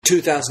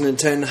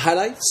2010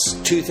 highlights,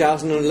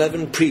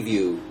 2011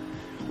 preview.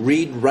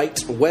 Read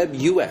Write Web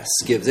US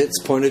gives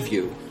its point of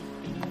view.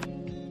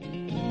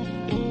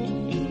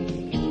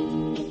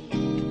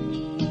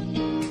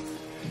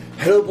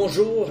 Hello,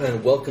 bonjour,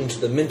 and welcome to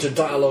the Minter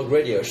Dialogue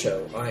radio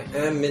show. I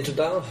am Minter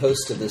Dial,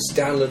 host of this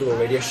downloadable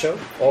radio show,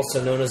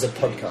 also known as a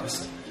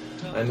podcast.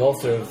 I'm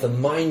author of the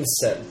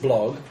Mindset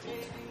blog,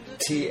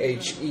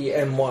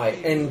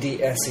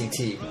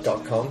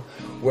 TheMyNDSET.com,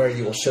 where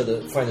you will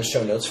find the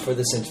show notes for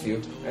this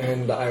interview.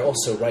 And I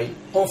also write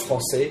en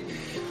français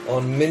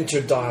on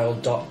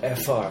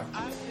minterdial.fr.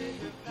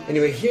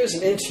 Anyway, here's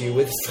an interview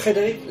with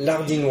Frédéric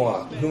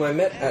Lardinois, whom I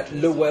met at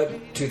Le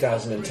Web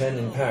 2010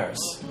 in Paris.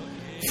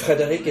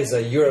 Frédéric is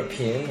a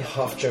European,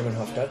 half German,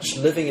 half Dutch,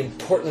 living in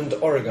Portland,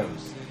 Oregon.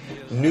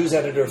 News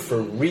editor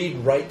for Read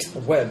Write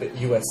Web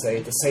USA,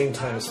 at the same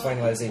time as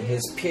finalizing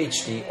his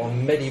PhD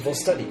on medieval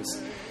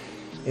studies.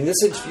 In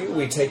this interview,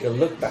 we take a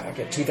look back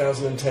at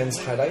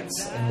 2010's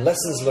highlights and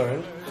lessons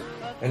learned,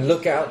 and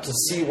look out to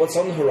see what's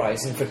on the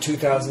horizon for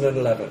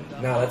 2011.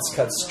 Now let's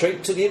cut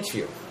straight to the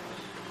interview.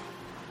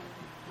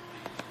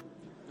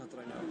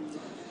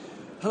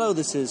 Hello,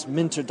 this is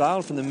Minter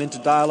Dial from the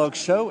Minter Dialogue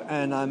Show,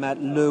 and I'm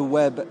at Le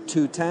Web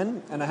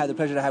 210, and I had the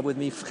pleasure to have with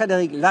me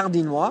Frédéric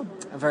Lardinois,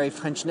 a very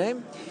French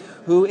name,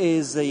 who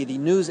is the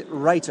news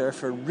writer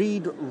for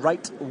Read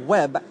Write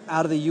Web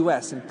out of the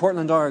US in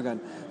Portland,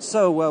 Oregon.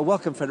 So,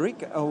 welcome,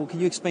 Frédéric.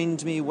 Can you explain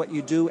to me what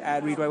you do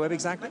at Read Write Web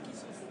exactly?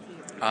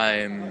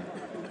 I'm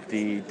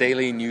the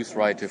daily news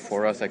writer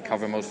for us. I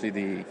cover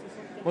mostly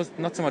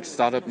not so much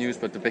startup news,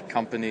 but the big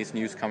companies,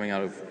 news coming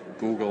out of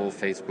Google,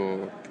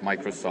 Facebook,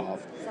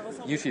 Microsoft.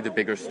 Usually the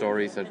bigger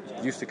stories. I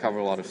used to cover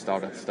a lot of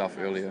startup stuff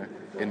earlier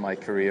in my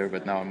career,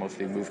 but now I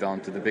mostly moved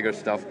on to the bigger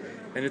stuff.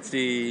 And it's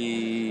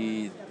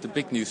the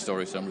big news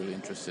stories I'm really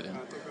interested in.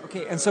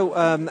 Okay, and so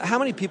how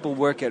many people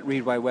work at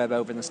Read Write Web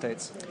over in the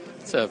States?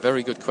 It's a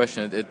very good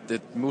question.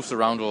 It moves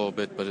around a little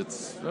bit, but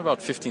it's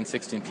about 15,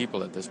 16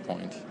 people at this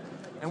point.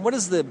 And what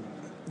is the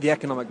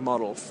economic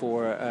model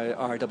for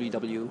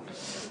RWW?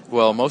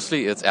 Well,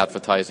 mostly it's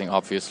advertising,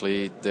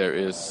 obviously. There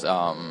is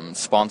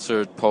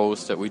sponsored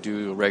posts that we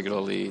do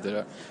regularly that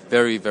are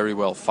very, very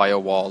well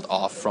firewalled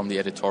off from the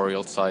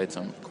editorial side,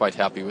 so I'm quite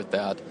happy with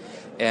that.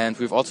 And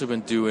we've also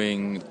been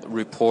doing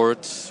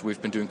reports,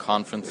 we've been doing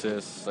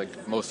conferences,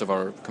 like most of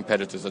our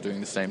competitors are doing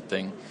the same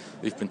thing.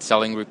 We've been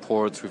selling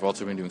reports, we've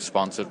also been doing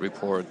sponsored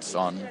reports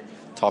on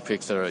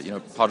topics that are,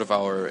 part of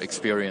our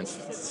experience,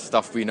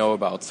 stuff we know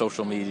about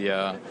social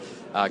media,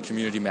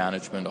 community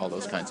management, all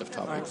those kinds of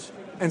topics. Right.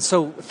 And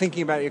so,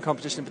 thinking about your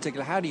competition in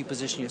particular, how do you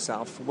position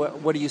yourself?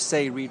 What do you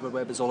say Read Write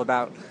Web is all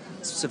about,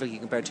 specifically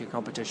compared to your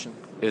competition?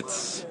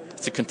 It's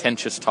a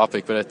contentious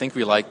topic, but I think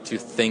we like to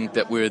think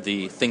that we're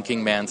the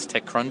thinking man's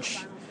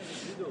TechCrunch.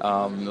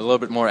 A little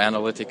bit more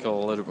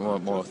analytical, a little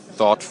bit more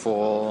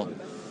thoughtful,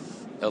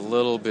 a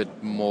little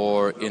bit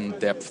more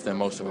in-depth than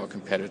most of our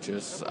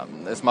competitors.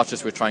 As much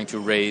as we're trying to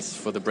race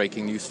for the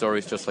breaking news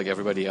stories just like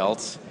everybody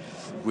else,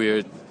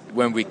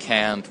 when we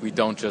can't, we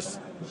don't just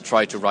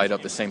try to write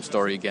up the same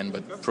story again,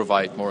 but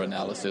provide more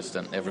analysis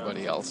than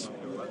everybody else.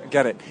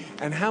 Get it.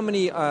 And how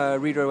many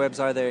Read Write Webs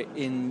are there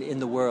in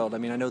the world? I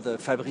mean, I know the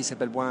Fabrice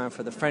Ebelboin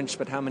for the French,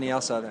 but how many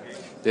else are there?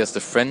 There's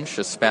the French,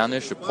 the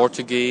Spanish, the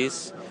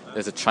Portuguese,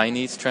 there's a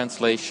Chinese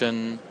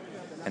translation,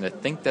 and I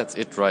think that's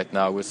it right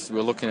now.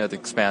 We're looking at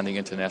expanding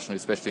internationally,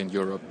 especially in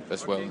Europe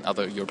as well, in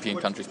other European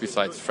countries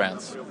besides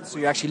France. So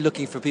you're actually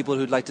looking for people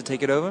who'd like to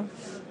take it over?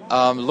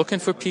 Looking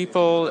for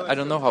people, I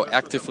don't know how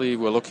actively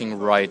we're looking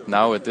right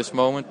now at this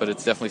moment, but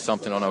it's definitely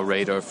something on our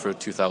radar for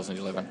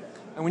 2011.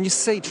 And when you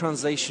say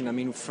translation, I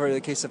mean, for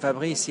the case of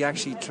Fabrice, he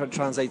actually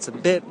translates a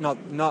bit, not.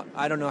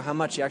 I don't know how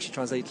much he actually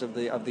translates of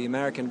the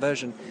American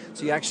version.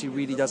 So he actually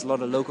really does a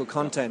lot of local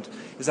content.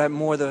 Is that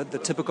more the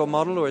typical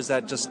model, or is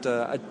that just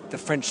the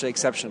French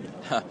exception?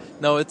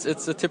 No,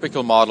 it's a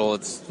typical model.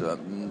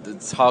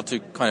 It's hard to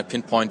kind of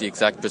pinpoint the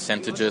exact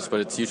percentages, but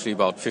it's usually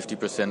about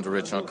 50%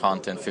 original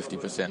content,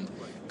 50%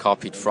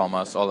 copied from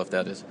us. All of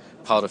that is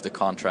part of the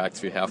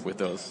contracts we have with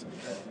those.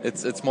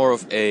 It's more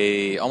of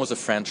almost a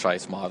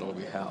franchise model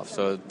we have.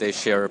 So they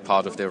share a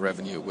part of their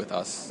revenue with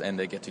us, and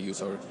they get to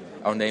use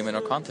our name and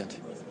our content.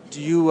 Do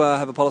you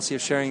have a policy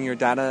of sharing your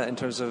data in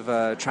terms of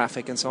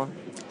traffic and so on?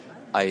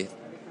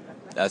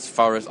 As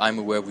far as I'm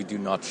aware, we do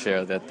not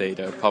share that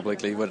data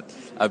publicly, but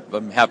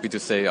I'm happy to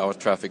say our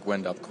traffic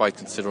went up quite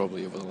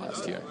considerably over the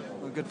last year.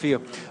 Well, good for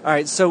you. All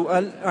right, so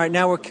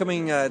now we're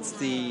coming, it's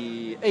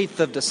the 8th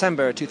of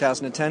December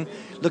 2010.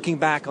 Looking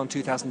back on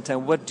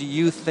 2010, what do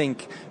you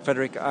think,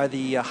 Frédéric, are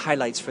the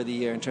highlights for the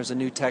year in terms of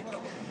new tech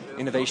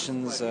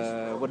innovations?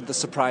 What are the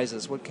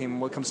surprises? What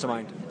comes to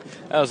mind?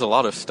 There's a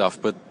lot of stuff,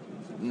 but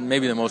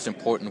maybe the most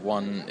important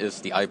one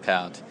is the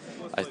iPad.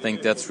 I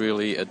think that's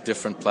really a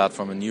different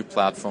platform, a new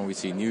platform. We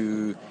see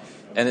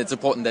and it's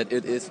important that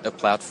it is a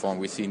platform.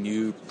 We see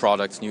new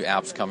products, new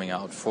apps coming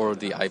out for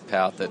the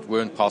iPad that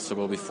weren't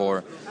possible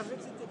before,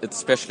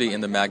 especially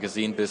in the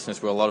magazine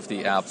business where a lot of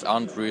the apps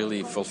aren't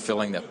really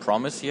fulfilling their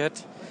promise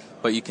yet.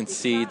 but you can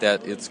see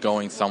that it's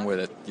going somewhere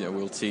that,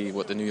 we'll see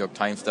what the New York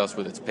Times does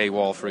with its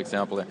paywall, for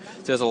example.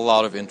 So there's a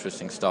lot of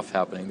interesting stuff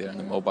happening there in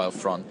the mobile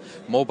front.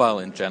 Mobile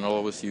in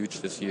general was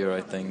huge this year,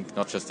 I think,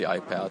 not just the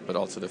iPad, but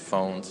also the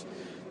phones,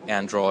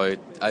 Android.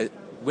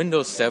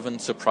 Windows 7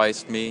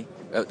 surprised me.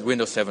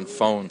 Windows 7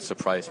 Phone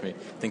surprised me.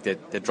 I think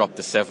they dropped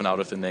the 7 out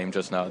of the name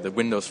just now. The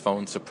Windows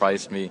Phone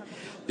surprised me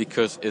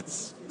because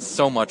it's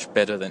so much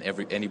better than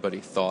anybody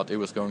thought it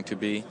was going to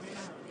be.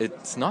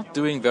 It's not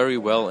doing very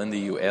well in the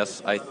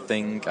US, I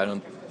think.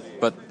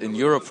 But in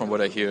Europe, from what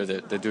I hear,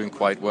 they're doing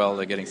quite well.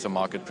 They're getting some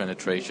market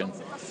penetration.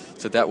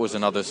 So that was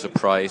another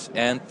surprise.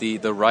 And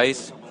the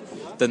rise,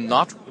 the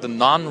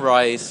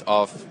non-rise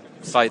of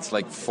sites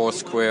like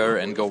Foursquare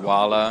and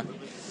Gowalla,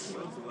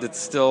 that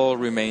still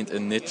remained a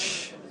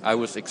niche. I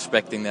was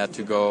expecting that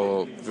to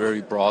go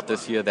very broad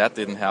this year. That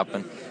didn't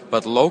happen.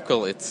 But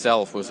local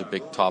itself was a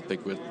big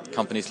topic with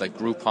companies like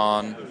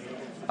Groupon,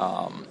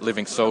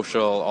 Living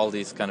Social, all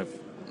these kind of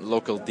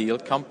local deal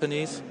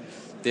companies.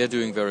 They're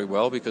doing very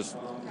well because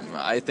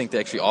I think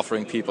they're actually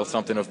offering people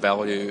something of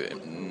value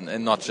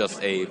and not just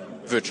a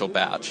virtual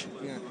badge.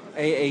 Yeah.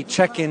 A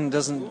check-in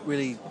doesn't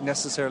really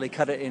necessarily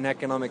cut it in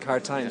economic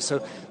hard times.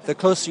 So the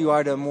closer you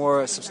are to a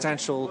more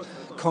substantial,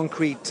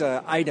 concrete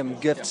item,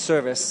 gift,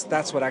 service,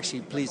 that's what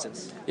actually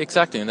pleases.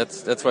 Exactly, and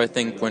that's why I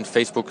think when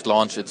Facebook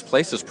launched its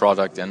Places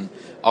product and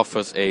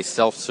offers a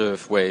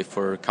self-serve way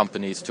for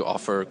companies to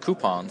offer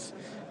coupons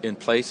in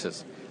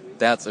Places,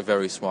 that's a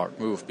very smart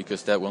move,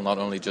 because that will not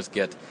only just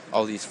get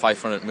all these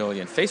 500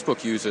 million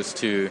Facebook users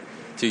to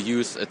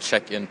use a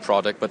check-in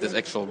product, but there's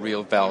actual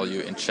real value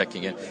in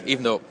checking in,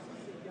 even though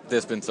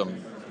there's been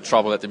some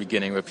trouble at the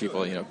beginning where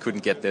people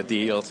couldn't get their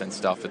deals and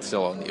stuff. It's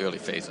still in the early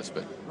phases.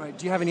 But right.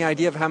 Do you have any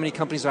idea of how many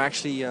companies are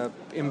actually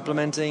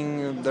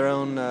implementing their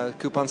own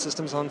coupon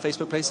systems on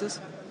Facebook Places?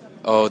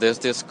 Oh,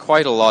 there's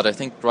quite a lot. I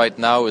think right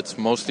now it's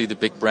mostly the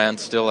big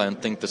brands still. I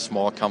think the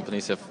small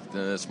companies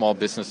small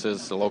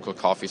businesses, the local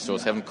coffee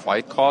stores haven't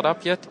quite caught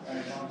up yet.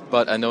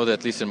 But I know that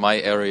at least in my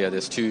area,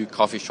 there's 2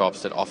 coffee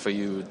shops that offer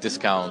you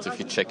discounts if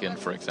you check in,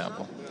 for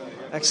example.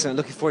 Excellent.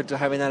 Looking forward to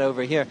having that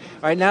over here.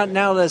 All right,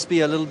 now let's be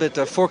a little bit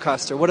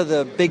forecaster. What are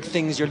the big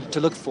things you're to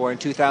look for in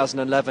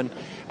 2011,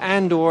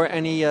 and or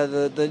any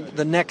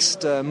the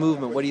next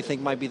movement? What do you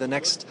think might be the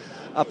next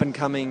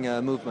up-and-coming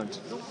movement?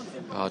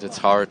 Oh, that's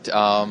hard.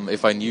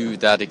 If I knew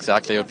that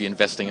exactly, I would be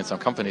investing in some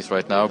companies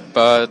right now.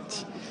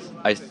 But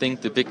I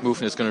think the big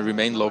movement is going to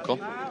remain local.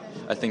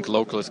 I think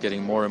local is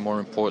getting more and more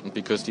important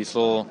because these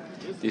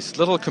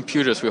little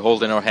computers we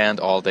hold in our hand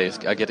all day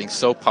are getting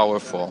so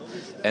powerful.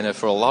 And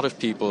for a lot of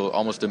people,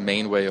 almost the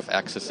main way of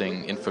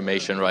accessing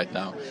information right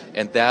now.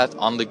 And that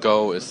on the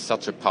go is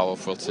such a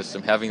powerful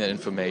system. Having that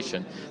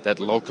information, that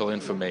local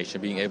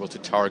information, being able to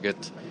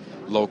target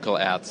local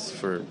ads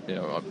for,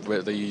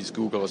 whether you use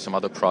Google or some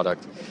other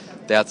product,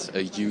 that's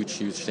a huge,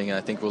 huge thing. And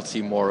I think we'll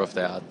see more of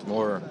that,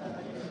 more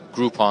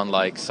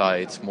Groupon-like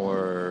sites,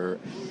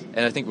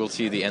 and I think we'll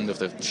see the end of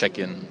the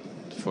check-in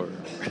for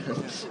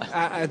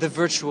the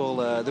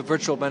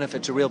virtual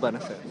benefit to real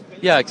benefit.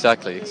 Yeah,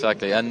 exactly.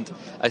 And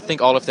I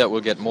think all of that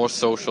will get more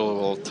social,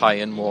 will tie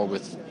in more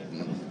with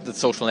the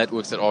social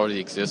networks that already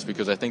exist,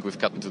 because I think we've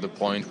gotten to the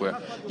point where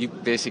you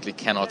basically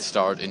cannot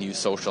start a new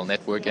social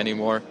network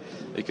anymore,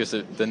 because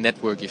the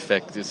network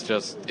effect is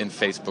just in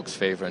Facebook's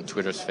favor and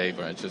Twitter's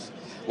favor. It's just,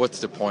 what's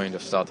the point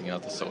of starting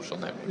out the social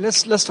network?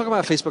 Let's talk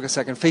about Facebook a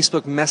second.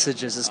 Facebook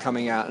Messages is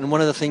coming out, and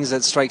one of the things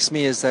that strikes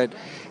me is that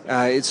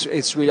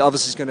it's really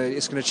obviously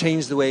it's going to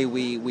change the way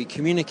we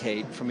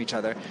communicate from each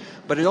other,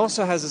 but it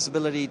also has this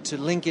ability to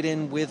link it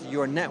in with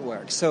your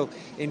network. So,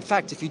 in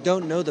fact, if you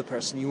don't know the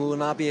person, you will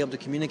not be able to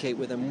communicate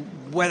with them,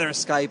 whether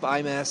Skype,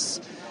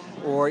 iMess,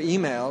 or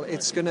email.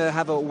 It's going to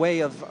have a way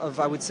of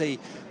I would say,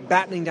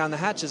 battening down the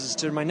hatches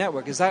to my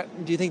network. Do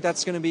you think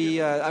that's going to be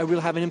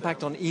will have an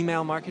impact on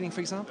email marketing, for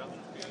example?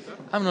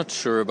 I'm not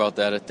sure about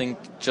that. I think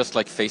just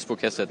like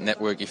Facebook has that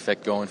network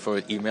effect going for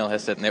it, email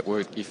has that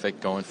network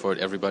effect going for it.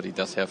 Everybody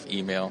does have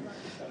email.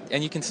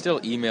 And you can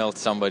still email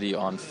somebody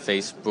on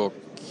Facebook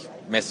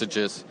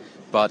Messages,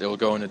 but it'll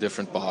go in a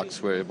different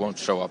box where it won't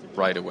show up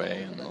right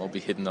away and it'll be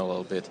hidden a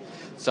little bit.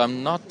 So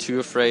I'm not too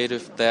afraid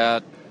of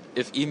that.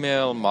 If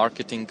email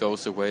marketing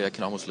goes away, I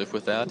can almost live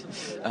with that.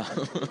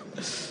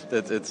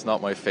 It's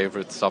not my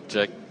favorite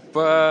subject.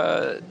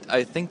 But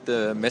I think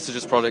the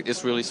Messages product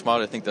is really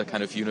smart. I think that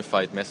kind of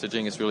unified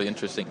messaging is really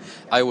interesting.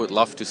 I would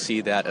love to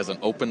see that as an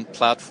open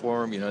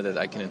platform, that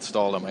I can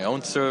install on my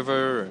own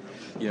server,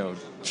 or,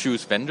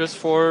 choose vendors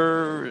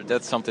for.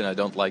 That's something I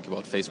don't like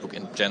about Facebook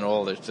in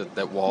general. There's just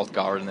that walled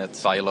garden, that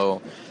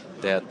silo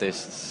that they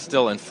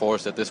still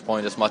enforce at this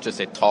point. As much as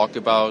they talk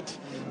about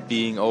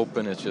being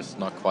open, it's just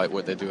not quite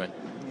what they're doing.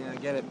 Yeah, I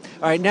get it.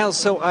 All right, now,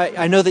 so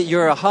I know that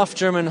you're a half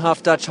German,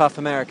 half Dutch, half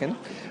American,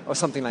 or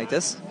something like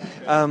this.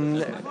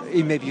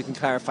 Maybe you can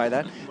clarify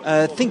that.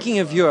 Thinking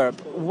of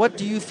Europe, what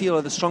do you feel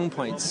are the strong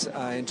points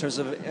in terms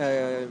of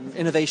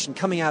innovation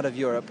coming out of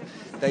Europe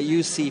that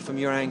you see from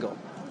your angle?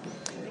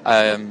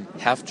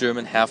 Half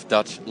German, half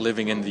Dutch,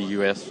 living in the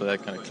US, so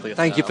that kind of clears.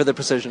 Thank you for the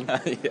precision.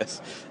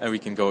 Yes, and we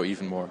can go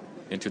even more.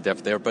 into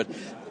depth there. But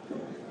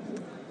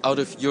out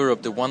of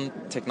Europe, the one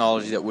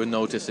technology that we're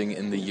noticing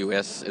in the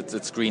US,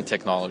 it's green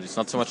technology. It's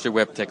not so much the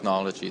web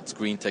technology, it's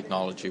green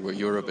technology, where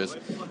Europe is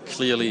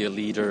clearly a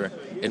leader.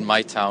 In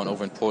my town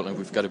over in Portland,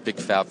 we've got a big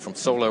fab from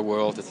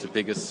SolarWorld. It's the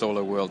biggest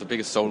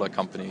solar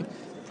company,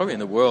 probably in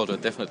the world, or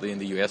definitely in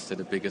the US, they're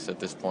the biggest at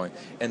this point.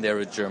 And they're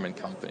a German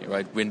company,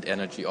 right? Wind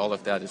energy, all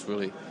of that is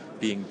really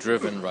being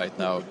driven right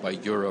now by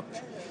Europe.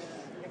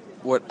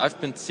 What I've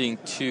been seeing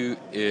too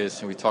is,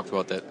 and we talked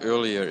about that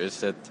earlier, is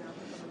that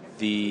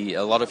a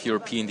lot of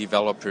European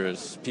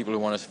developers, people who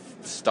want to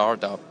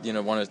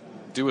want to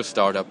do a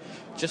startup,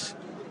 just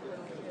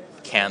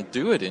can't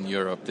do it in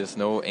Europe. There's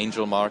no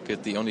angel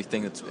market. The only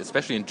thing that,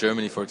 especially in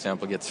Germany, for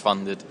example, gets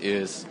funded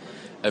is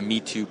a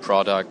Me Too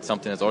product,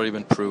 something that's already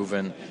been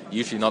proven,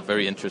 usually not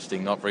very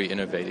interesting, not very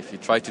innovative. If you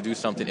try to do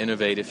something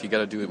innovative, you got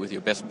to do it with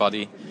your best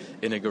buddy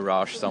in a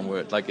garage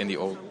somewhere, like in the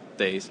old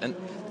days. And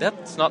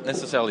that's not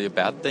necessarily a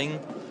bad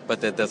thing,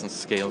 but that doesn't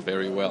scale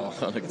very well.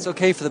 It's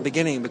okay for the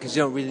beginning because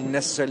you don't really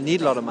necessarily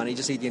need a lot of money, you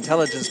just need the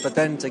intelligence, but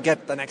then to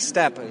get the next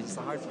step, it's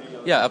the hard thing.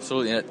 Yeah,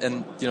 absolutely.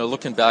 And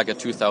looking back at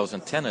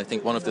 2010, I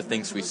think one of the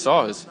things we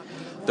saw is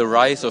the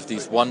rise of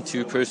these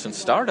 1-2 person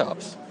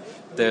startups.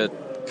 That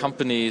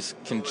companies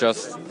can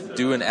just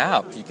do an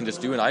app. You can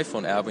just do an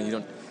iPhone app,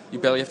 and you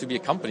barely have to be a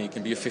company. You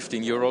can be a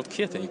 15-year-old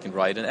kid, and you can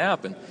write an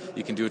app, and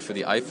you can do it for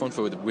the iPhone,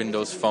 for the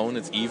Windows Phone.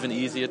 It's even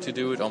easier to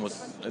do it.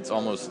 It's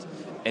almost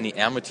any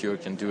amateur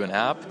can do an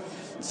app.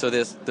 So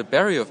the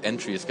barrier of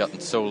entry has gotten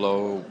so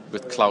low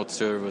with cloud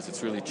servers.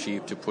 It's really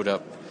cheap to put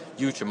up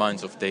huge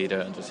amounts of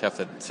data and just have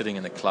that sitting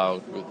in the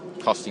cloud,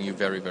 costing you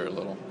very, very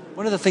little.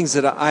 One of the things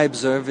that I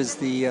observe is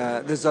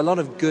there's a lot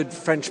of good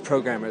French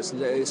programmers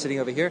sitting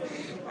over here,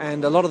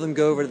 and a lot of them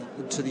go over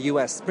to the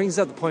US. It brings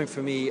up the point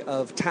for me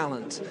of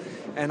talent.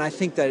 And I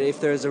think that if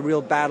there's a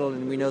real battle,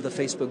 and we know the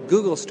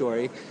Facebook-Google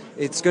story,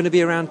 it's going to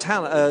be around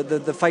talent,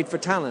 the fight for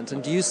talent.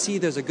 And do you see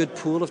there's a good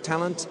pool of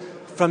talent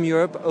from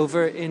Europe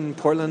over in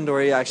Portland,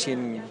 or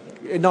actually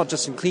not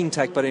just in clean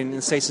tech, but in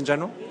the States in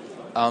general?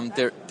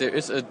 There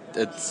is a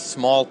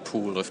small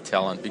pool of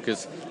talent,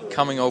 because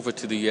coming over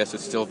to the US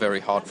is still very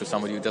hard for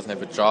somebody who doesn't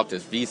have a job.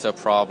 There's visa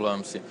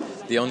problems.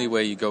 The only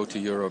way you go to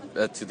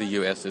the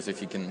US is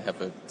if you can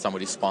have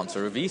somebody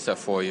sponsor a visa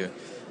for you,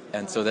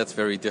 and so that's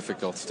very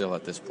difficult still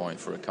at this point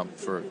for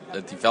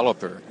a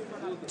developer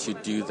to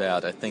do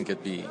that. I think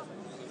there'd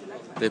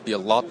be a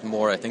lot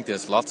more. I think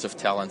there's lots of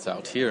talents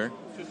out here.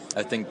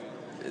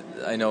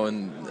 I know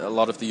in a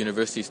lot of the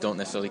universities don't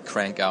necessarily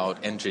crank out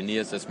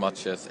engineers as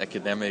much as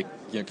academic,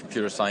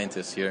 computer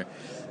scientists here.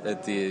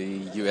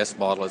 The US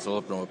model is a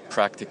little bit more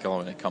practical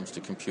when it comes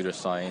to computer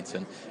science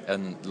and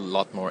a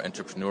lot more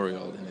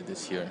entrepreneurial than it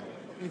is here.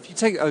 If you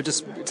take,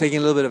 just taking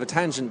a little bit of a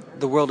tangent,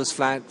 the world is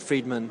flat,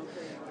 Friedman,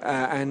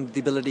 and the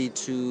ability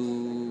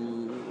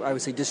to, I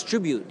would say,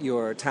 distribute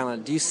your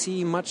talent. Do you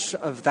see much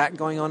of that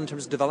going on in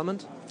terms of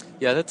development?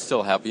 Yeah, that's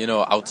still happening.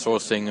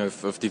 Outsourcing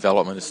of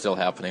development is still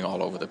happening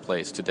all over the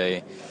place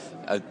today.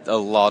 A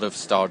lot of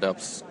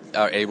startups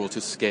are able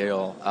to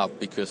scale up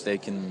because they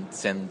can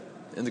send.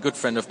 And a good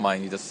friend of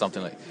mine, he does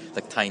something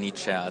like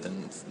TinyChat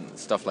and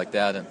stuff like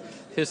that. And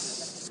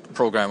his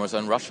programmers are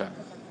in Russia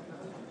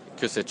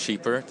because they're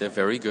cheaper, they're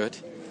very good,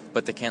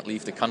 but they can't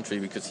leave the country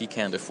because he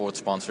can't afford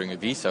sponsoring a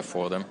visa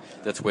for them.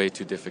 That's way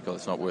too difficult.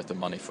 It's not worth the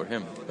money for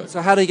him.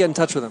 So how do you get in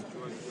touch with them?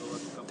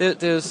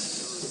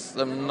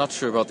 I'm not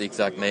sure about the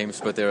exact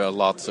names, but there are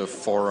lots of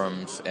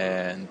forums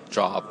and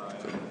job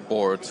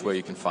boards where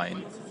you can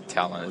find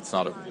talent. It's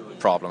not a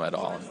problem at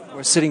all.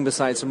 We're sitting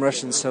beside some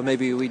Russians, so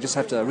maybe we just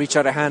have to reach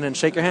out a hand and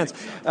shake your hands.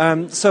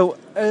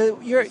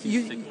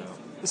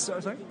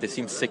 Sorry? They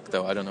seem sick,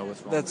 though. I don't know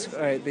what's wrong. That's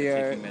right.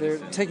 They're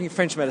taking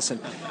French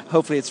medicine.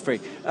 Hopefully it's free.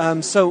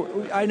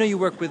 So I know you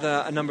work with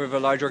a number of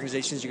large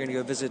organizations. You're going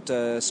to go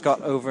visit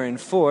Scott over in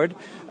Ford.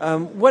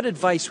 What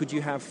advice would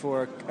you have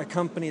for a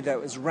company that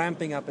was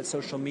ramping up its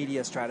social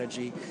media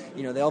strategy?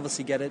 They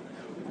obviously get it.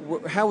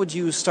 How would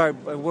you start?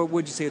 What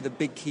would you say are the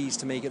big keys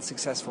to make it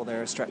successful,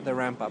 their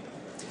ramp up?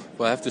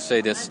 Well, I have to say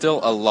there's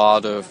still a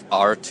lot of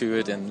art to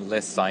it and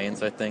less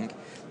science, I think.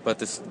 But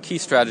the key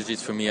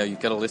strategies for me are you've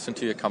got to listen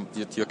to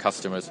your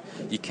customers.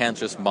 You can't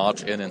just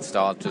march in and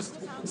start just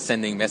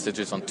sending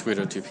messages on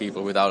Twitter to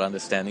people without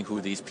understanding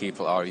who these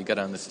people are. You've got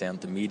to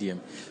understand the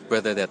medium,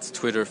 whether that's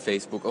Twitter,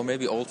 Facebook, or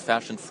maybe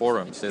old-fashioned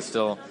forums. There's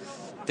still,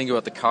 think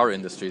about the car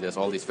industry. There's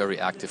all these very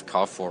active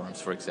car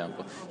forums, for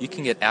example. You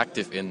can get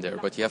active in there,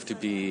 but you have to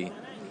be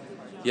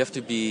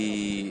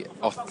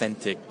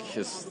authentic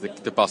is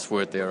the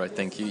buzzword there, I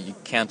think. You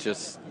can't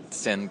just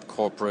send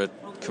corporate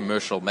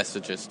commercial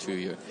messages to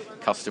your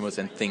customers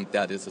and think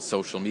that is a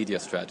social media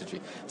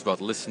strategy. It's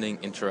about listening,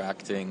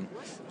 interacting.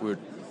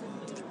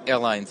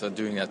 Airlines are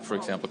doing that, for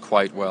example,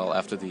 quite well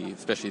after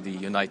especially the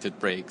United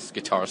Brakes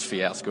guitars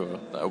fiasco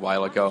a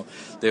while ago.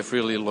 They've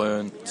really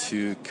learned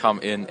to come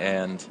in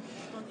and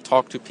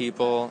talk to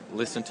people,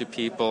 listen to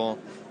people,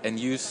 and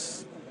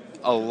use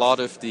a lot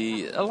of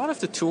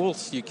the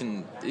tools you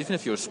can, even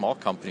if you're a small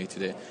company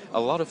today, a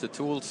lot of the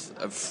tools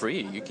are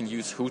free. You can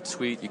use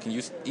Hootsuite, you can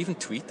use even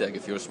TweetDeck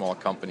if you're a small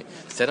company.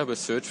 Set up a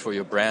search for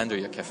your brand or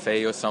your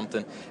cafe or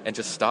something and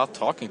just start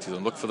talking to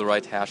them. Look for the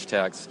right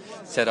hashtags.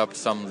 Set up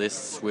some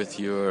lists with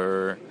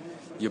your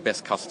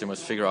best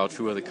customers. Figure out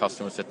who are the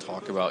customers that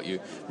talk about you.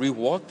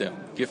 Reward them.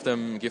 Give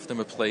them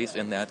a place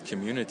in that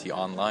community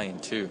online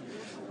too.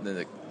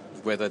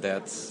 Whether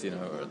that's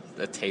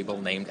a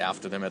table named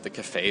after them at the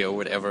cafe or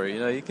whatever,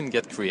 you can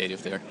get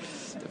creative there.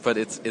 But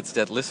it's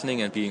that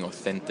listening and being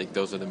authentic.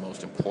 Those are the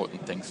most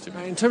important things to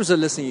me. In terms of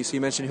listening, so you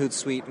mentioned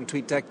Hootsuite and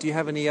TweetDeck. Do you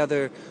have any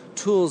other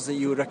tools that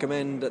you would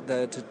recommend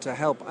to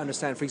help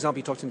understand? For example,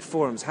 you talked in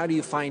forums. How do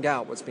you find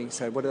out what's being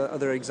said? What are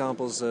other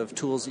examples of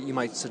tools that you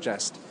might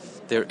suggest?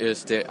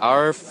 There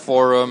are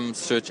forum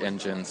search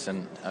engines,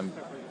 and I'm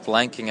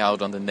blanking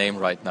out on the name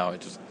right now. I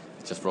just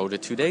wrote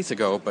it 2 days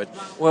ago, but...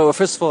 Well,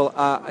 first of all,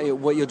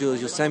 what you'll do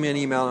is you'll send me an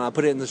email and I'll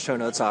put it in the show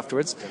notes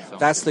afterwards.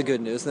 That's the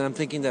good news. Then I'm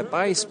thinking that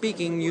by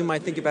speaking, you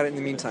might think about it in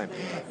the meantime.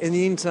 In the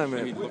meantime...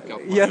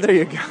 Yeah, there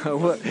you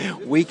go.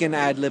 We can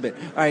ad-lib it.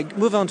 All right,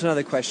 move on to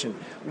another question.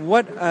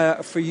 What,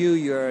 for you,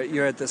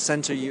 you're at the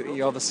center,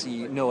 you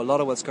obviously know a lot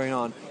of what's going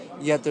on,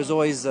 yet there's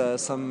always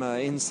some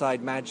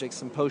inside magic,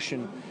 some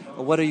potion.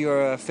 What are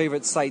your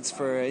favorite sites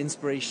for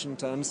inspiration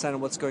to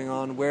understand what's going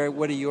on?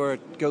 What are your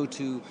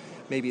go-to...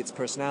 Maybe it's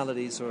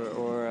personalities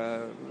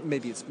or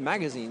maybe it's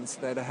magazines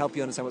that help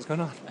you understand what's going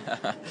on.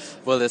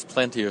 Well, there's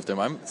plenty of them.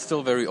 I'm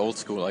still very old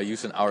school. I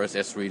use an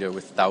RSS reader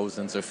with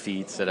thousands of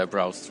feeds that I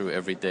browse through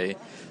every day.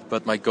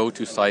 But my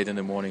go-to site in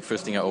the morning,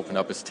 first thing I open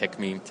up is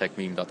TechMeme,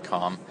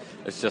 techmeme.com.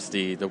 It's just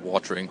the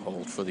watering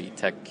hole for the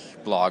tech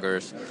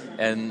bloggers.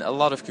 And a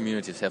lot of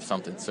communities have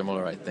something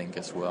similar, I think,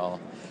 as well.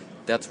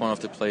 That's one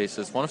of the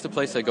places. One of the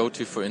places I go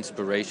to for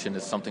inspiration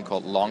is something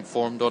called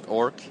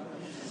longform.org.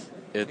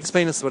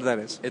 Explain us what that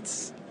is.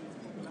 It's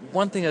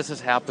one thing that has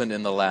happened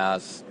in the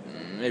last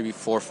maybe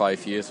 4 or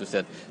 5 years is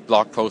that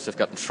blog posts have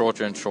gotten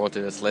shorter and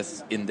shorter. There's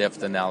less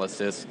in-depth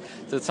analysis.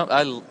 So it's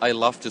I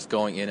love just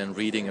going in and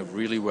reading a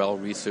really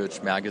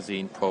well-researched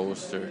magazine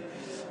post or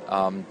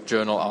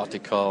journal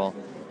article.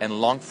 And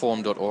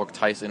longform.org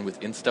ties in with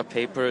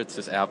Instapaper. It's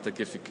this app that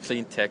gives you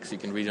clean text. You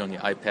can read it on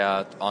your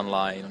iPad,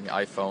 online, on your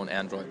iPhone,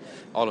 Android,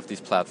 all of these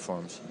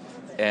platforms.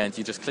 And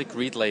you just click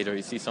read later,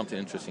 you see something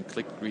interesting,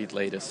 click read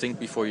later, think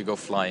before you go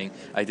flying.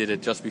 I did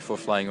it just before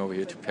flying over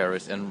here to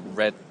Paris and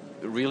read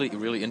really,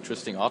 really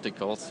interesting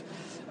articles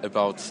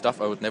about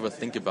stuff I would never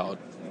think about.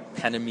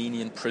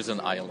 Panamanian prison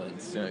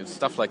islands,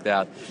 stuff like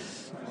that.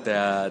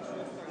 That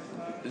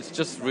it's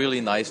just really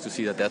nice to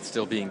see that that's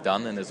still being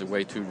done and there's a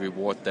way to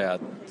reward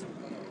that.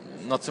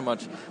 Not so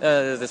much,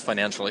 there's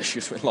financial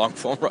issues with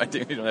long-form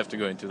writing. We don't have to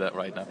go into that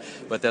right now.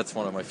 But that's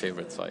one of my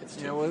favorite sites,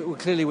 too. Well,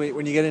 clearly,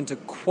 when you get into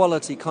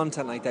quality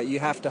content like that, you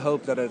have to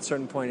hope that at a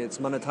certain point it's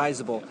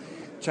monetizable.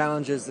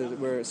 Challenge is that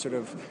we're sort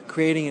of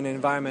creating an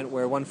environment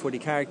where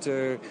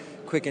 140-character,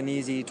 quick and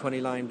easy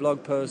 20-line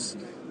blog posts,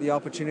 the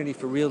opportunity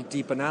for real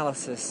deep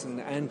analysis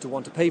and to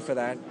want to pay for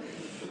that.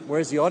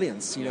 Where's the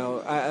audience?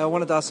 I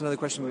wanted to ask another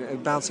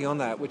question bouncing on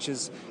that, which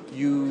is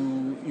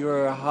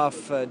you're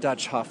half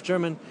Dutch, half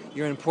German.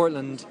 You're in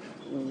Portland.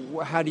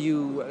 How do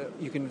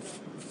you can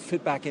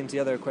fit back into the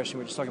other question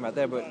we were just talking about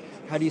there, but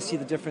how do you see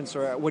the difference,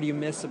 or what do you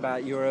miss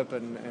about Europe,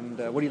 and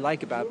what do you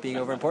like about being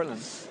over in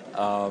Portland?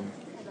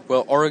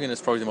 Well, Oregon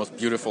is probably the most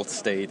beautiful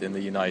state in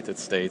the United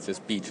States. There's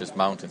beaches,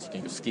 mountains, you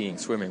can go skiing,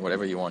 swimming,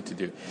 whatever you want to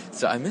do.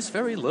 So I miss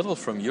very little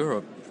from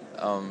Europe.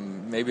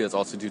 Maybe it's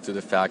also due to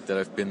the fact that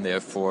I've been there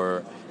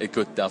for a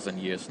good dozen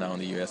years now in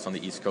the U.S., on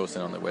the East Coast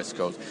and on the West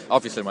Coast.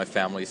 Obviously, my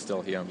family is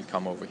still here, and we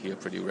come over here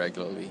pretty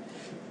regularly.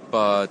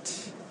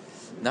 But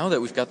now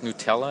that we've got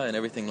Nutella and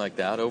everything like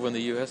that over in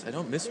the U.S., I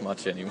don't miss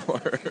much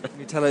anymore.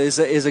 Nutella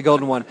is a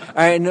golden one. All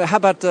right, and how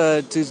about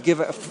to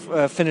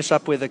finish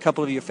up with a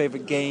couple of your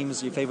favorite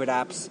games, your favorite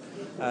apps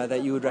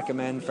that you would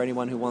recommend for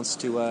anyone who wants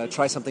to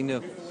try something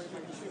new?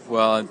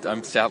 Well,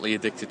 I'm sadly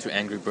addicted to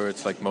Angry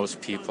Birds like most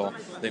people.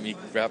 Let me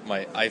grab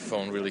my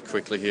iPhone really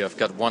quickly here. I've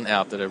got one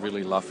app that I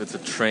really love. It's a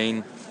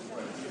train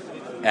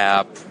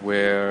app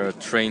where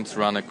trains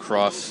run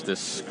across the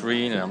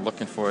screen, and I'm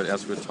looking for it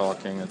as we're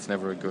talking. It's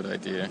never a good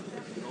idea.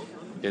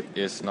 It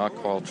is not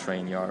called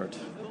TrainYard.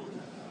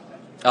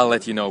 I'll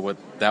let you know what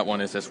that one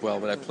is as well,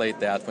 but I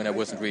played that when I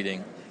wasn't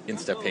reading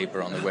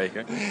Instapaper on the way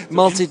here.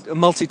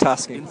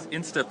 Multitasking.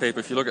 Instapaper,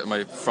 if you look at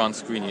my front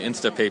screen here,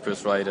 Instapaper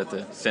is right at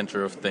the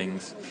center of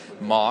things.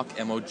 Mog,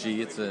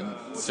 M-O-G, it's a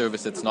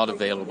service that's not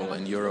available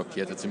in Europe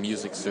yet. It's a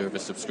music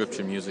service,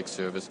 subscription music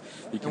service.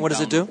 And what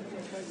does it do?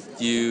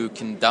 You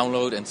can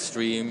download and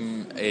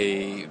stream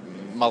a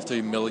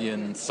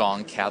multi-million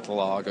song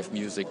catalog of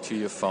music to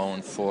your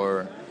phone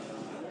for,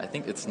 I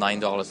think it's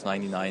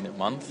 $9.99 a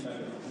month.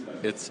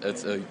 It's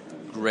a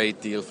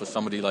great deal for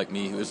somebody like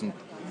me who isn't,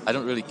 I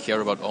don't really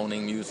care about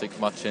owning music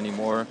much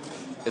anymore.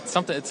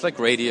 It's like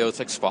radio, it's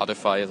like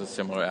Spotify is a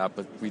similar app,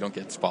 but we don't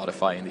get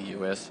Spotify in the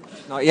US.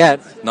 Not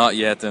yet. Not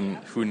yet, and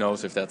who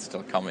knows if that's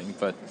still coming.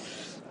 But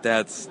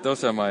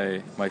Those are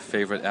my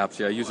favorite apps.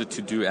 Yeah, I use a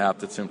to-do app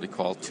that's simply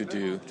called To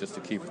Do, just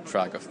to keep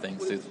track of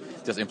things. It's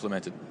just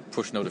implemented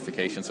push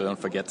notifications so I don't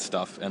forget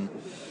stuff. And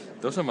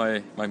those are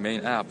my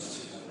main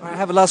apps. I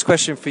have a last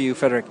question for you,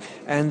 Frederick,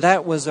 and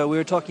that was we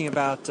were talking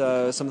about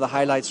some of the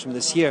highlights from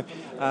this year.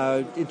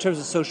 In terms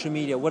of social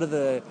media,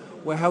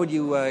 how would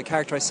you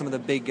characterize some of the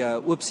big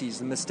whoopsies,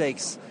 the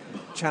mistakes,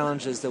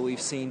 challenges that we've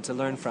seen to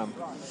learn from?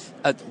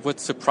 What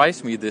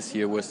surprised me this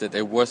year was that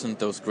there wasn't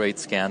those big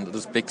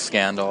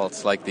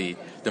scandals like the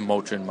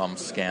Motrin Mums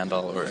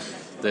scandal or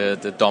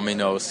the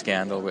Domino's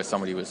scandal where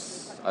somebody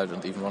I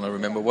don't even want to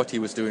remember what he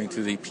was doing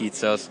to the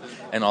pizzas,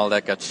 and all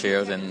that got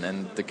shared,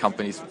 and the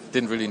companies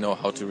didn't really know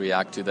how to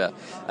react to that.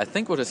 I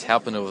think what has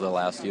happened over the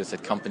last year is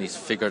that companies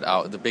figured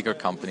out, the bigger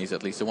companies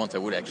at least, the ones that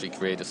would actually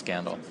create a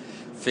scandal,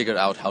 figured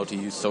out how to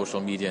use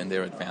social media in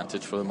their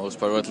advantage for the most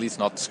part, or at least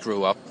not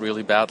screw up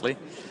really badly.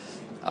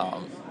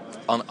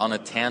 On a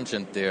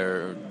tangent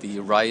there, the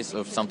rise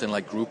of something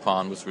like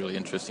Groupon was really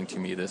interesting to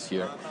me this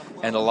year.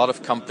 And a lot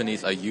of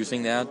companies are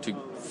using that to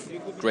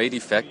great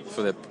effect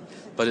for the.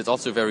 But it's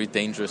also a very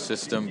dangerous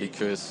system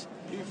because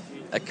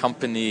a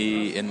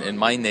company in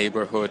my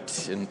neighborhood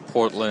in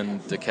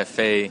Portland, the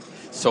cafe,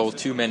 sold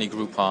too many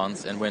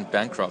Groupons and went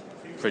bankrupt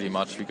pretty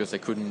much because they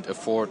couldn't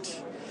afford.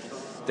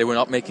 They were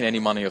not making any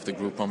money off the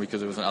Groupon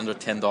because it was an under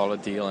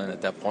 $10 deal, and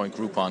at that point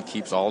Groupon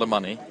keeps all the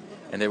money,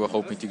 and they were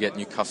hoping to get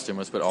new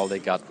customers, but all they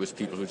got was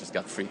people who just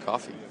got free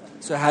coffee.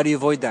 So how do you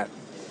avoid that?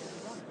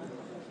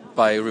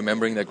 By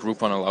remembering that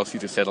Groupon allows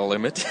you to set a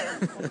limit.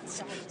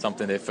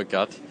 Something they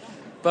forgot.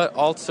 But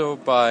also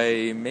by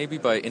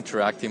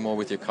interacting more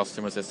with your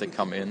customers as they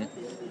come in,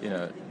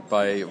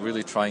 by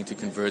really trying to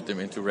convert them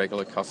into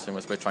regular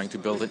customers, by trying to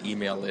build an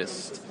email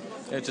list,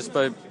 just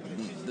by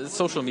the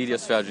social media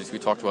strategies we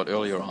talked about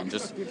earlier on,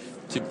 just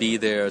to be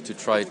there to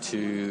try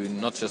to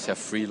not just have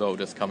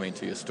freeloaders coming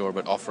to your store,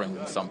 but offering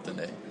them something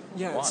they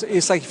want.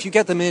 It's like if you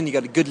get them in, you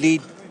got a good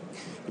lead,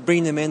 you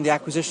bring them in, the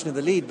acquisition of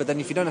the lead, but then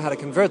if you don't know how to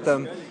convert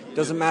them, it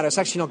doesn't matter. It's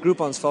actually not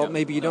Groupon's fault.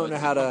 Maybe you don't know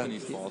how to.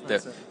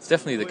 It's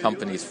definitely the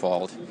company's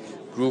fault.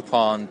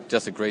 Groupon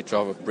does a great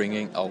job of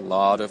bringing a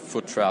lot of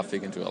foot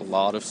traffic into a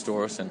lot of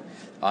stores, and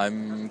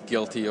I'm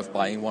guilty of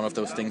buying one of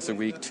those things a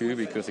week too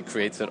because it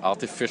creates that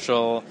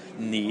artificial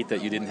need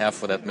that you didn't have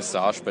for that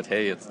massage, but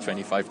hey, it's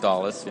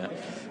 $25.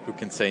 Who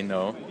can say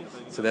no?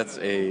 So that's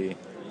a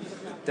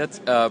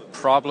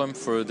problem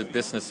for the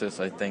businesses,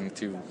 I think,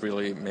 to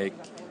really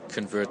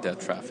convert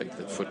that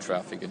foot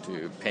traffic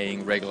into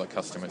paying regular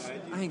customers.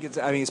 I think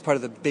it's part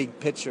of the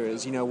big picture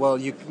is,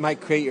 you might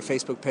create your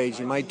Facebook page,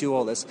 you might do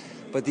all this,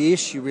 but the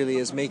issue really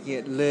is making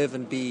it live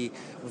and be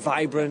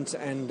vibrant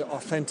and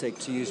authentic,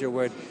 to use your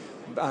word,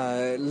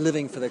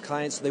 living for the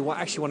clients. So they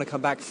actually want to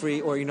come back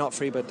free, or you're not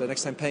free, but the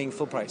next time paying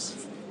full price.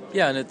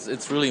 Yeah, and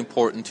it's really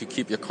important to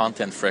keep your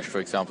content fresh, for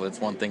example. It's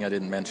one thing I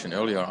didn't mention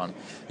earlier on.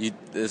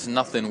 There's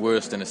nothing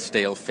worse than a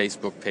stale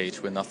Facebook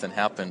page where nothing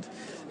happened,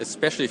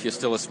 especially if you're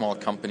still a small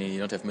company, you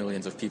don't have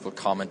millions of people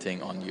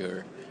commenting on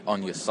your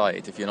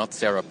site. If you're not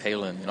Sarah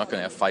Palin, you're not going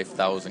to have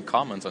 5,000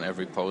 comments on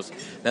every post.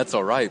 That's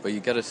all right, but you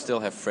got to still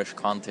have fresh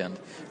content,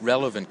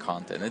 relevant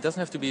content. And it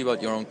doesn't have to be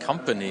about your own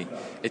company.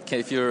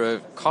 If you're a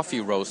coffee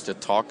roaster,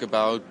 talk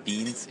about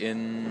beans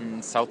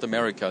in South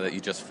America that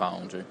you just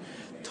found, or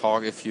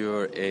talk if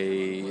you're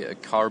a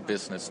car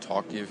business,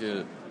 talk if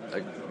you're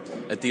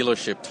a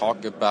dealership,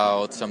 talk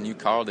about some new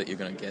car that you're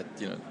going to get,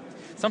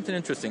 something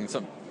interesting,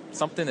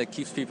 something that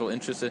keeps people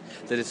interested,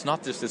 that it's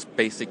not just this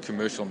basic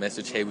commercial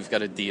message, hey, we've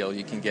got a deal,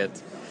 you can get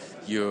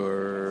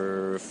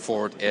your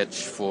Ford Edge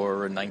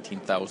for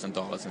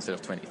 $19,000 instead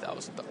of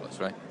 $20,000,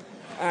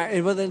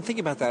 right? Well, then think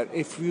about that.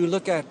 If you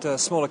look at a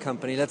smaller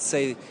company, let's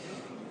say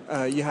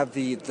you have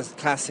the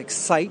classic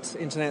site,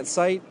 internet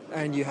site,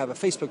 and you have a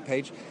Facebook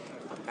page,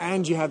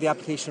 and you have the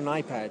application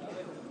on iPad.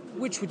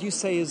 Which would you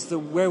say is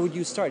where would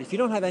you start? If you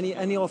don't have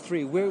any all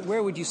three,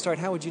 where would you start?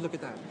 How would you look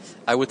at that?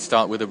 I would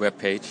start with a web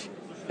page,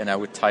 and I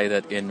would tie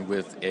that in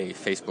with a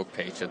Facebook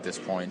page at this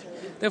point.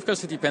 Then, of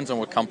course, it depends on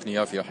what company you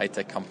are. If you're a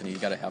high-tech company, you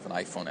got to have an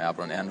iPhone app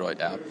or an Android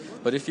app.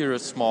 But if you're a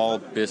small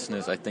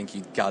business, I think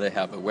you got to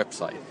have a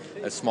website.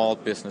 A small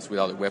business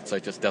without a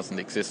website just doesn't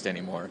exist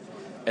anymore.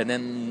 And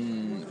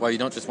then, you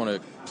don't just want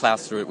to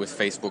plaster it with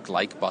Facebook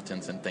like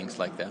buttons and things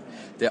like that.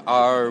 There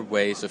are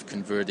ways of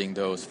converting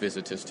those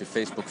visitors to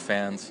Facebook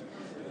fans,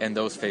 and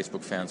those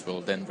Facebook fans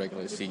will then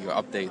regularly see your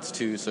updates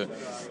too. So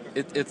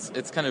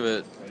it's kind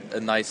of a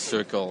nice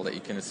circle that you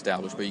can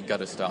establish, but you got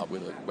to start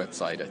with a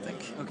website, I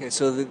think. Okay,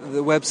 so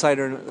the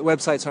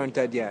websites aren't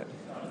dead yet.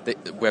 The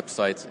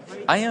websites.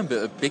 I am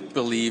a big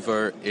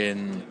believer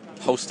in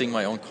hosting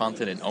my own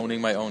content and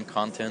owning my own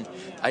content.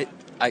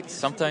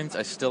 Sometimes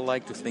I still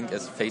like to think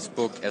as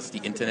Facebook as the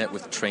internet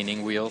with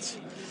training wheels,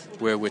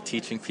 where we're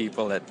teaching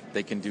people that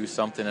they can do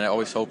something, and I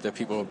always hope that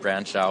people will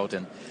branch out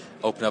and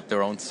open up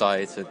their own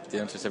sites. That they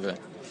don't just have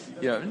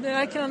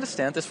I can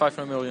understand there's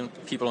 500 million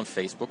people on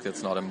Facebook.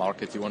 That's not a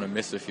market you want to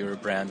miss if you're a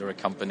brand or a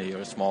company or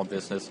a small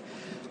business.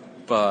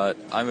 But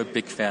I'm a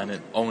big fan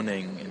in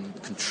owning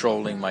and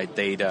controlling my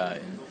data,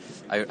 and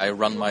I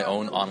run my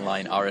own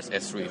online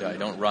RSS reader. I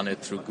don't run it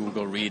through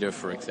Google Reader,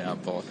 for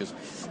example, because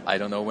I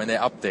don't know when they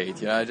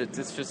update.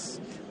 It's just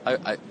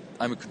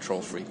I'm a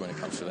control freak when it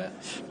comes to that.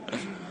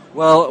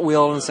 Well, we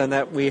all understand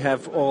that. We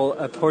have all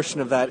a portion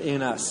of that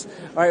in us.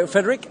 All right,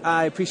 Frederick,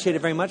 I appreciate it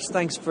very much.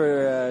 Thanks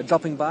for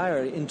dropping by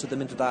or into the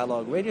Minter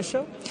Dialogue radio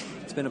show.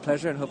 It's been a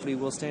pleasure, and hopefully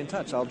we'll stay in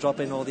touch. I'll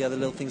drop in all the other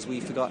little things we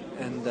forgot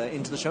and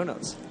into the show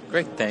notes.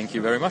 Great. Thank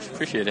you very much.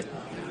 Appreciate it.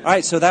 All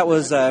right, so that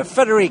was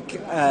Frederick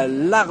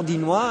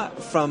Lardinois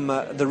from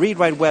the Read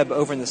Write Web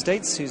over in the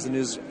States. He's the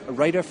news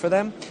writer for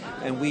them.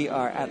 And we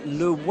are at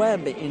Le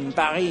Web in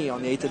Paris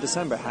on the 8th of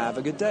December. Have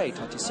a good day.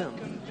 Talk to you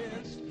soon.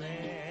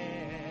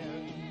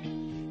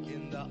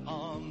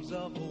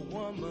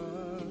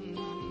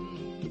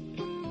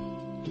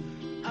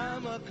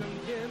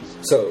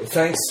 So,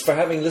 thanks for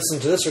having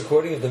listened to this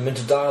recording of the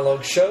Minter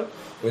Dialogue show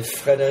with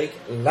Frédéric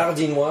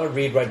Lardinois,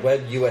 Read Write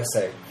Web,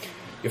 USA.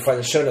 You'll find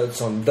the show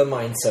notes on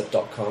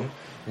themindset.com.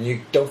 And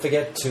you don't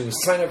forget to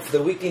sign up for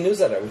the weekly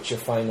newsletter, which you'll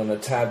find on a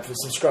tab for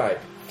subscribe.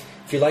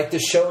 If you like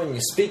this show and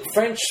you speak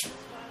French,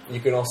 you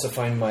can also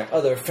find my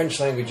other French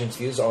language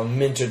interviews on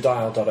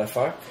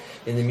minterdial.fr.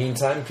 In the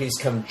meantime, please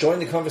come join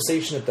the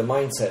conversation at The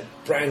Mindset.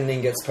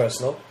 Branding gets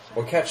personal.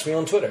 Or catch me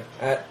on Twitter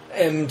at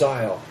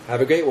mdial.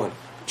 Have a great one.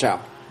 Ciao.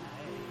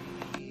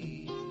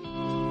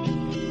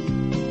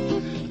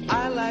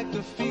 I like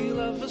the feel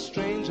of a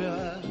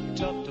stranger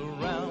tucked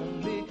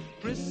around me,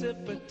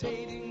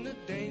 precipitating the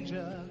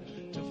danger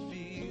to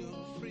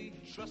feel free,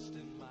 trust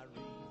in my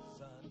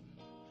reason,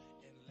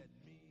 and let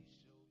me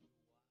show you.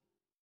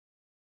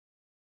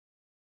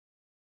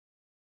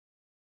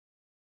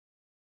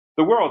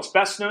 The world's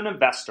best-known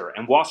investor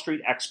and Wall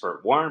Street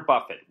expert Warren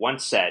Buffett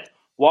once said,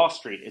 "Wall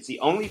Street is the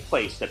only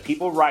place that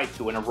people ride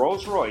to in a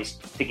Rolls-Royce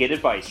to get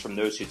advice from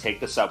those who take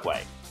the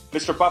subway."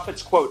 Mr.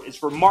 Buffett's quote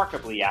is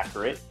remarkably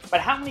accurate, but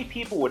how many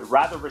people would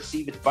rather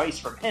receive advice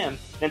from him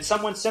than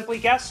someone simply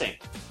guessing?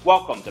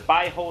 Welcome to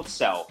Buy, Hold,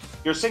 Sell,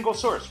 your single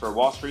source for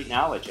Wall Street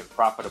knowledge and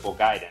profitable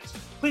guidance.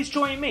 Please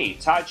join me,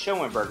 Todd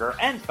Schoenberger,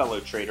 and fellow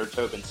trader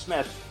Tobin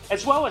Smith,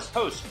 as well as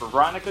host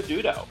Veronica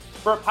Dudo,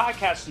 for a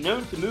podcast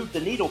known to move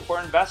the needle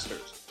for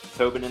investors.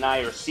 Tobin and I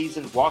are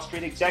seasoned Wall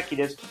Street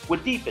executives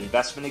with deep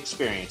investment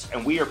experience,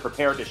 and we are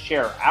prepared to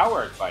share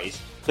our advice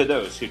to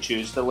those who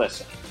choose to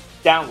listen.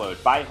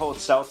 Download Buy, Hold,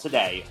 Sell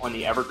today on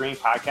the Evergreen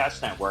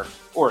Podcast Network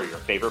or your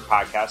favorite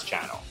podcast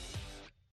channel.